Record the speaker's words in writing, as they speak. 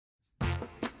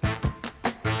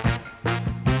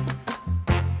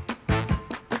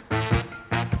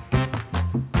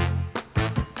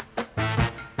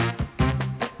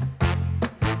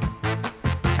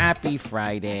Happy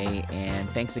Friday, and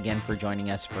thanks again for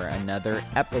joining us for another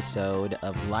episode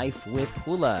of Life with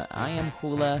Hula. I am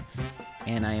Hula,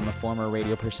 and I am a former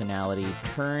radio personality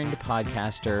turned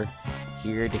podcaster,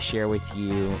 here to share with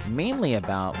you mainly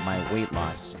about my weight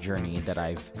loss journey that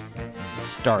I've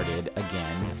started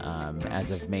again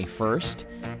as of May 1st,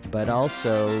 but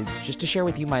also just to share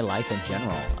with you my life in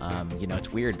general.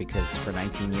 It's weird because for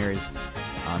 19 years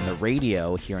on the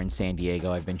radio here in San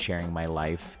Diego, I've been sharing my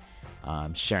life,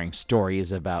 sharing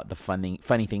stories about the funny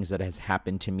things that has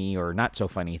happened to me or not so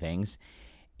funny things.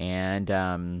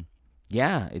 And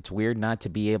it's weird not to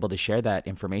be able to share that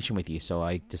information with you. So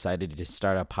I decided to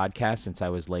start a podcast since I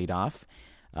was laid off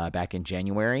back in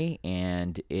January,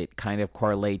 and it kind of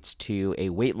correlates to a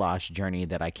weight loss journey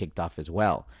that I kicked off as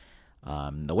well.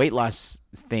 The weight loss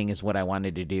thing is what I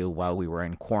wanted to do while we were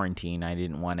in quarantine. I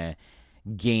didn't want to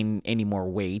gain any more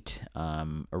weight.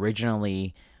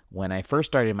 Originally, when I first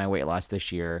started my weight loss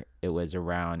this year, it was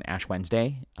around Ash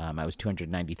Wednesday. I was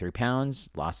 293 pounds,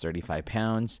 lost 35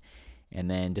 pounds,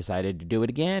 and then decided to do it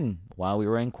again while we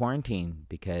were in quarantine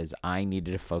because I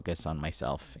needed to focus on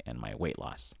myself and my weight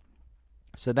loss.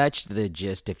 So that's the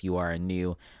gist if you are a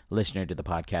new listener to the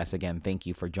podcast. Again, thank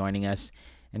you for joining us,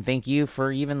 and thank you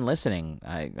for even listening.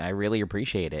 I really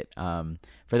appreciate it.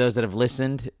 For those that have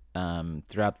listened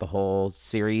throughout the whole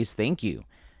series, thank you.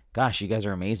 Gosh, you guys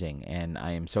are amazing, and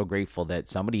I am so grateful that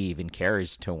somebody even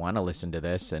cares to want to listen to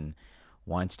this and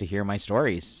wants to hear my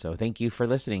stories. So thank you for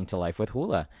listening to Life with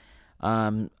Hula.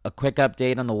 A quick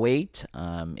update on the weight.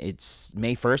 It's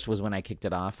May 1st was when I kicked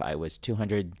it off. I was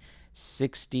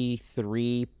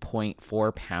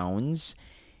 263.4 pounds.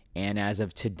 And as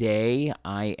of today,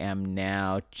 I am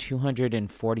now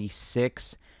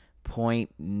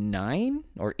 246.9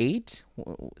 or 8,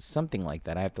 something like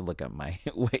that. I have to look up my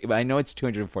weight, but I know it's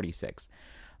 246.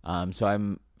 So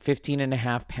I'm 15 and a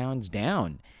half pounds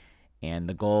down. And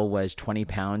the goal was 20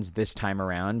 pounds this time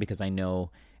around because I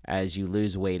know as you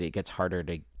lose weight, it gets harder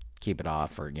to keep it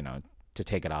off or, to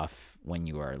take it off when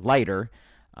you are lighter.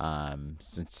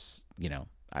 Since,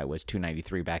 I was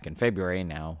 293 back in February, and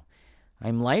now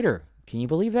I'm lighter. Can you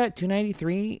believe that?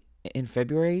 293 in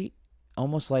February,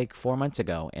 almost like 4 months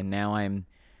ago. And now I'm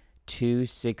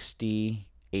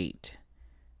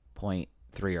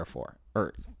 268.3 or 4.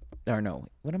 Or no,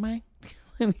 what am I?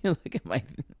 Let me look at my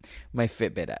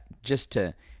Fitbit just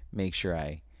to make sure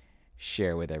I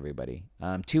share with everybody.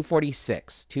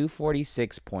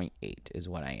 246.8 is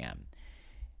what I am.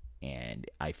 And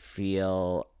I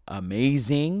feel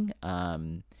amazing. I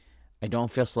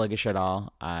don't feel sluggish at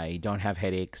all. I don't have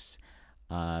headaches.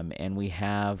 And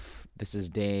this is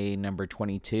day number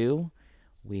 22.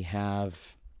 We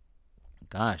have,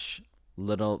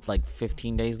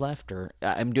 15 days left. Or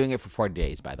I'm doing it for 40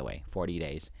 days, by the way. 40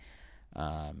 days.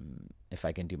 If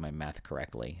I can do my math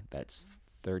correctly. That's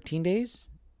 13 days?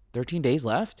 13 days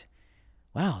left?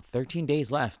 Wow, 13 days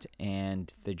left.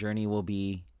 And the journey will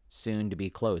be soon to be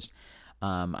closed.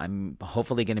 I'm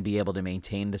hopefully going to be able to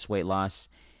maintain this weight loss.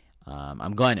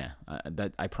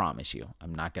 I promise you,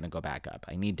 I'm not going to go back up.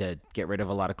 I need to get rid of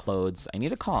a lot of clothes. I need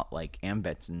to call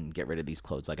Ambets and get rid of these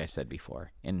clothes. Like I said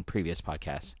before in previous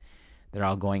podcasts, they're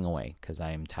all going away because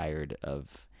I am tired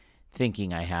of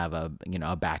thinking I have a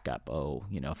backup. Oh,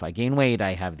 if I gain weight,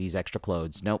 I have these extra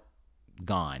clothes. Nope.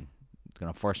 Gone. It's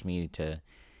going to force me to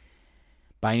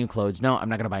buy new clothes. No, I'm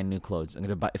not going to buy new clothes.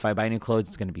 If I buy new clothes,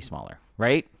 it's going to be smaller,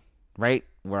 right?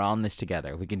 We're all in this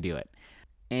together. We can do it.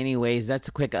 Anyways, that's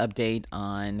a quick update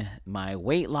on my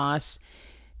weight loss.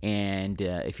 And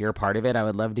if you're a part of it, I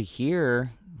would love to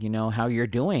hear, how you're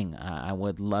doing. I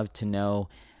would love to know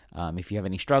if you have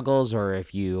any struggles or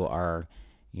if you are,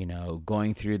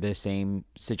 going through the same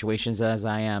situations as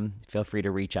I am. Feel free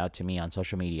to reach out to me on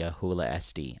social media, Hula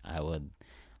SD. I would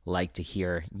like to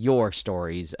hear your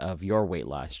stories of your weight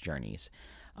loss journeys.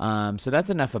 So that's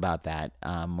enough about that.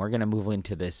 We're going to move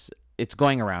into this. It's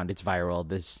going around. It's viral.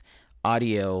 This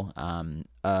audio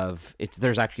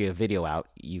there's actually a video out.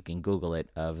 You can Google it,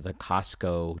 of the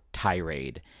Costco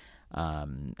tirade.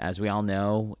 As we all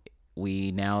know,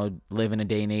 we now live in a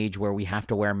day and age where we have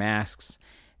to wear masks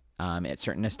at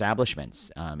certain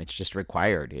establishments. It's just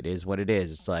required. It is what it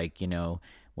is. It's like,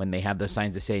 when they have those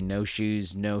signs that say no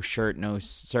shoes, no shirt, no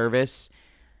service,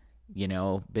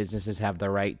 businesses have the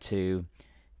right to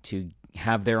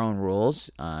have their own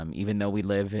rules. Even though we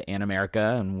live in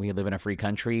America and we live in a free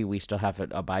country, we still have to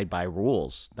abide by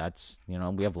rules. That's,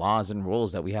 we have laws and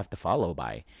rules that we have to follow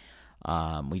by.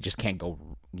 We just can't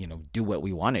go, do what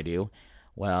we want to do.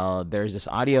 Well, there's this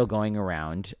audio going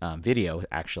around, video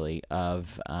actually,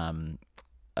 of a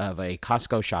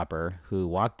Costco shopper who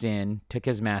walked in, took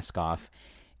his mask off,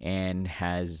 and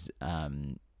has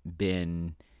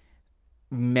been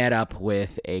met up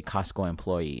with a Costco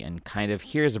employee, and kind of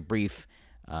here's a brief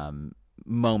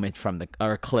moment from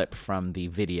or clip from the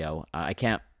video.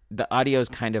 The audio is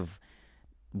kind of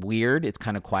weird. It's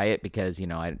kind of quiet because,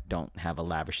 I don't have a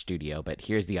lavish studio, but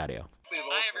here's the audio.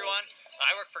 Hi, everyone.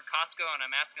 I work for Costco, and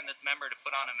I'm asking this member to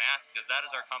put on a mask because that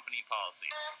is our company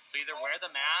policy. So either wear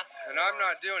the mask... And I'm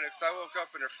not doing it because I woke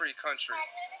up in a free country.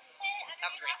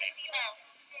 Have a great day.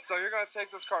 So you're going to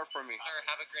take this cart from me? Sir,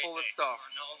 have a great Full day. of stuff.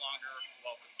 You are no longer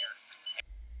welcome here.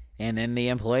 And then the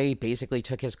employee basically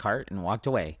took his cart and walked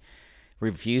away.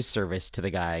 Refused service to the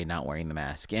guy not wearing the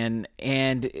mask. And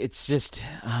it's just,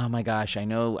 oh my gosh, I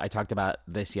know I talked about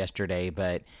this yesterday,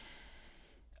 but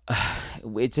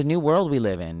it's a new world we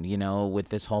live in, with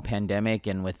this whole pandemic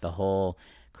and with the whole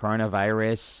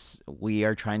coronavirus. We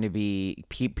are trying to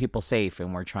keep people safe,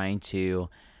 and we're trying to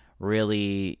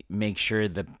really make sure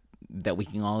that we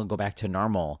can all go back to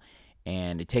normal.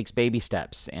 And it takes baby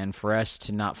steps. And for us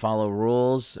to not follow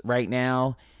rules right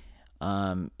now,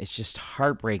 it's just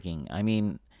heartbreaking. I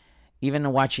mean, even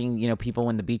watching, people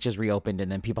when the beaches reopened and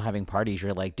then people having parties,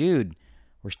 you're like, dude,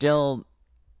 we're still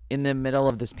in the middle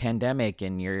of this pandemic,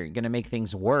 and you're going to make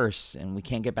things worse, and we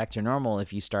can't get back to normal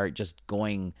if you start just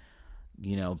going,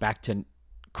 back to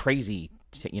crazy,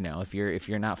 if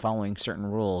you're not following certain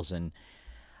rules. And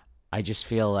I just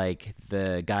feel like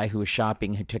the guy who was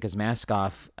shopping, who took his mask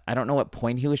off, I don't know what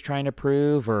point he was trying to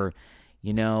prove, or,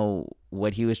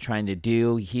 what he was trying to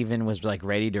do. He even was like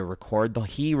ready to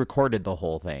he recorded the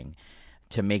whole thing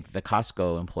to make the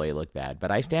Costco employee look bad.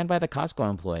 But I stand by the Costco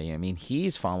employee. I mean,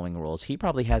 he's following rules. He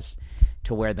probably has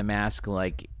to wear the mask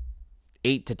like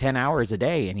 8 to 10 hours a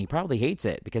day, and he probably hates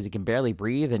it because he can barely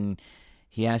breathe, and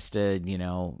he has to,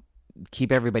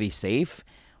 keep everybody safe.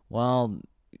 Well,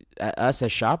 us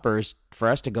as shoppers, for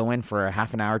us to go in for a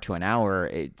half an hour to an hour,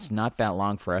 it's not that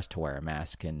long for us to wear a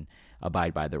mask and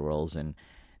abide by the rules. And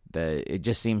it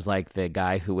just seems like the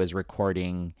guy who was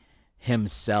recording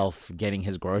himself getting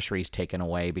his groceries taken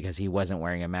away because he wasn't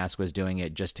wearing a mask was doing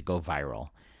it just to go viral.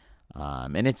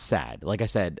 And it's sad. Like I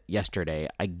said yesterday,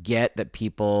 I get that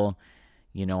people,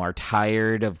 are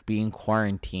tired of being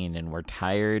quarantined, and we're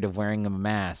tired of wearing a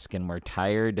mask, and we're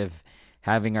tired of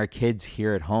having our kids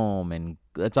here at home, and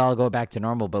let's all go back to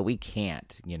normal, but we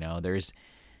can't. There's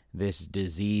this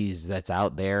disease that's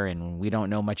out there, and we don't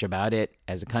know much about it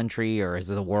as a country or as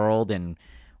the world, and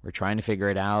we're trying to figure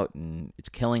it out, and it's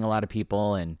killing a lot of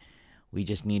people, and we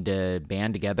just need to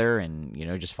band together and,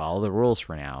 just follow the rules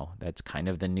for now. That's kind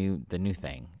of the new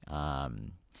thing.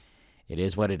 It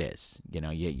is what it is.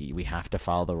 We have to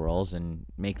follow the rules and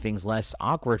make things less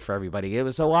awkward for everybody. It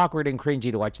was so awkward and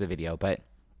cringy to watch the video, but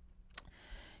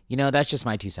that's just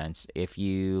my 2 cents. If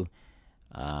you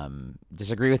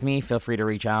disagree with me, feel free to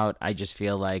reach out. I just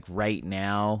feel like right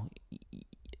now,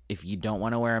 if you don't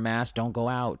want to wear a mask, don't go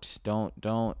out. Don't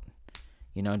go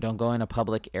in a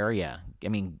public area. I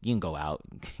mean, you can go out,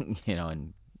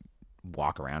 and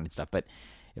walk around and stuff. But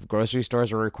if grocery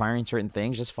stores are requiring certain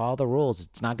things, just follow the rules.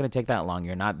 It's not going to take that long.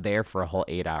 You're not there for a whole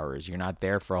 8 hours. You're not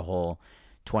there for a whole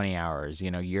 20 hours.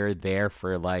 You're there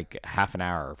for like half an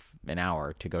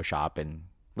hour to go shop and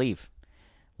leave.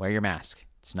 Wear your mask.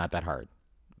 It's not that hard.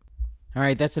 All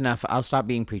right, that's enough. I'll stop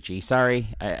being preachy. Sorry,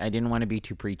 I didn't want to be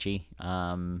too preachy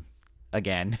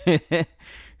again.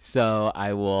 So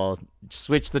I will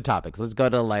switch the topics. Let's go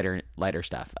to lighter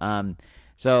stuff.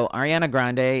 So Ariana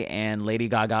Grande and Lady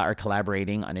Gaga are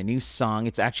collaborating on a new song.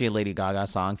 It's actually a Lady Gaga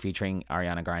song featuring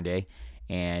Ariana Grande,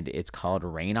 and it's called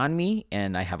Rain on Me,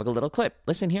 and I have a little clip.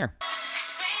 Listen here.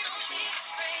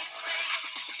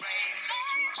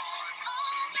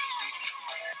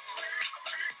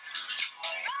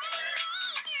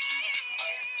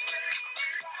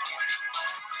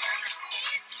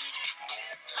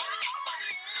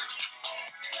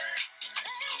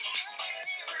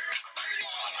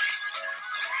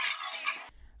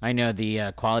 I know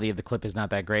the quality of the clip is not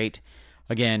that great.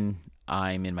 Again,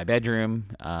 I'm in my bedroom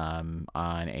on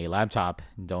a laptop.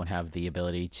 Don't have the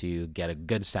ability to get a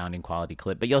good sounding quality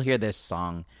clip, but you'll hear this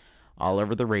song all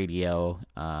over the radio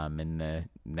in the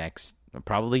next,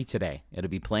 probably today. It'll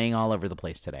be playing all over the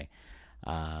place today.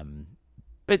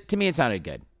 But to me, it sounded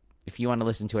good. If you want to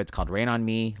listen to it, it's called Rain on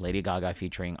Me, Lady Gaga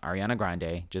featuring Ariana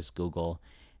Grande. Just Google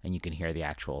and you can hear the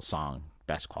actual song,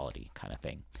 best quality kind of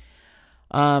thing.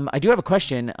 I do have a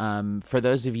question for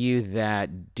those of you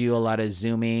that do a lot of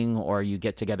Zooming, or you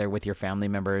get together with your family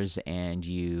members and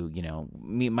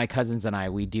my cousins and I,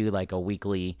 we do like a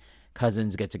weekly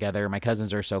cousins get together. My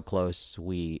cousins are so close.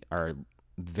 We are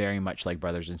very much like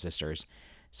brothers and sisters.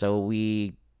 So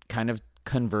we kind of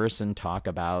converse and talk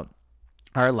about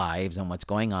our lives and what's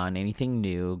going on, anything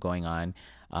new going on.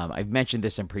 I've mentioned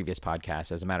this in previous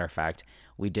podcasts. As a matter of fact,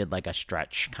 we did like a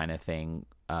stretch kind of thing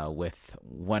with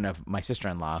one of my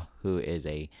sister-in-law, who is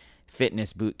a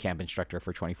fitness boot camp instructor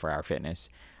for 24-Hour Fitness.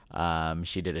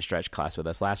 She did a stretch class with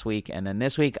us last week. And then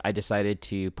this week, I decided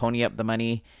to pony up the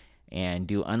money and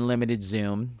do unlimited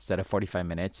Zoom instead of 45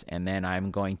 minutes. And then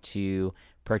I'm going to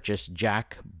purchase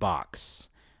Jackbox.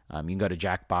 You can go to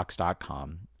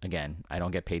jackbox.com. Again, I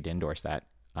don't get paid to endorse that.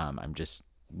 I'm just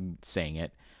saying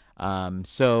it.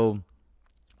 So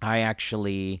I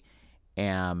actually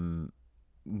am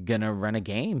going to run a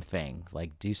game thing,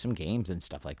 like do some games and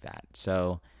stuff like that.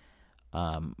 So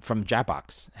from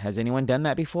Jackbox. Has anyone done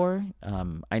that before?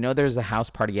 I know there's a House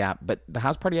Party app, but the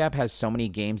House Party app has so many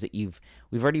games that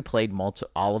we've already played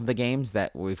all of the games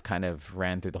that we've kind of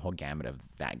ran through the whole gamut of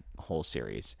that whole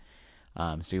series.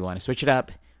 So we want to switch it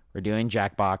up. We're doing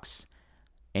Jackbox.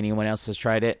 Anyone else has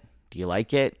tried it? Do you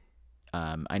like it?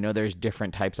 I know there's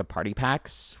different types of party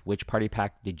packs. Which party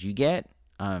pack did you get?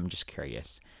 I'm just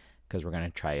curious because we're going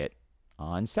to try it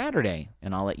on Saturday,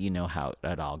 and I'll let you know how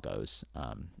it all goes.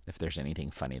 If there's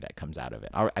anything funny that comes out of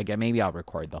it, maybe I'll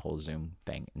record the whole Zoom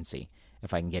thing and see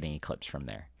if I can get any clips from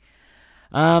there.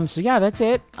 So yeah, that's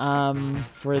it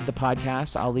for the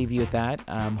podcast. I'll leave you with that.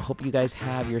 Hope you guys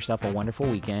have yourself a wonderful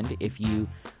weekend. If you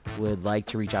would like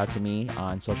to reach out to me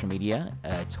on social media,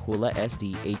 it's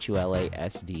HulaSD,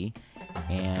 HULASD,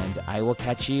 and I will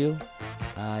catch you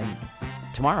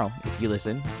tomorrow if you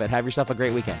listen. But have yourself a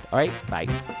great weekend. All right, bye.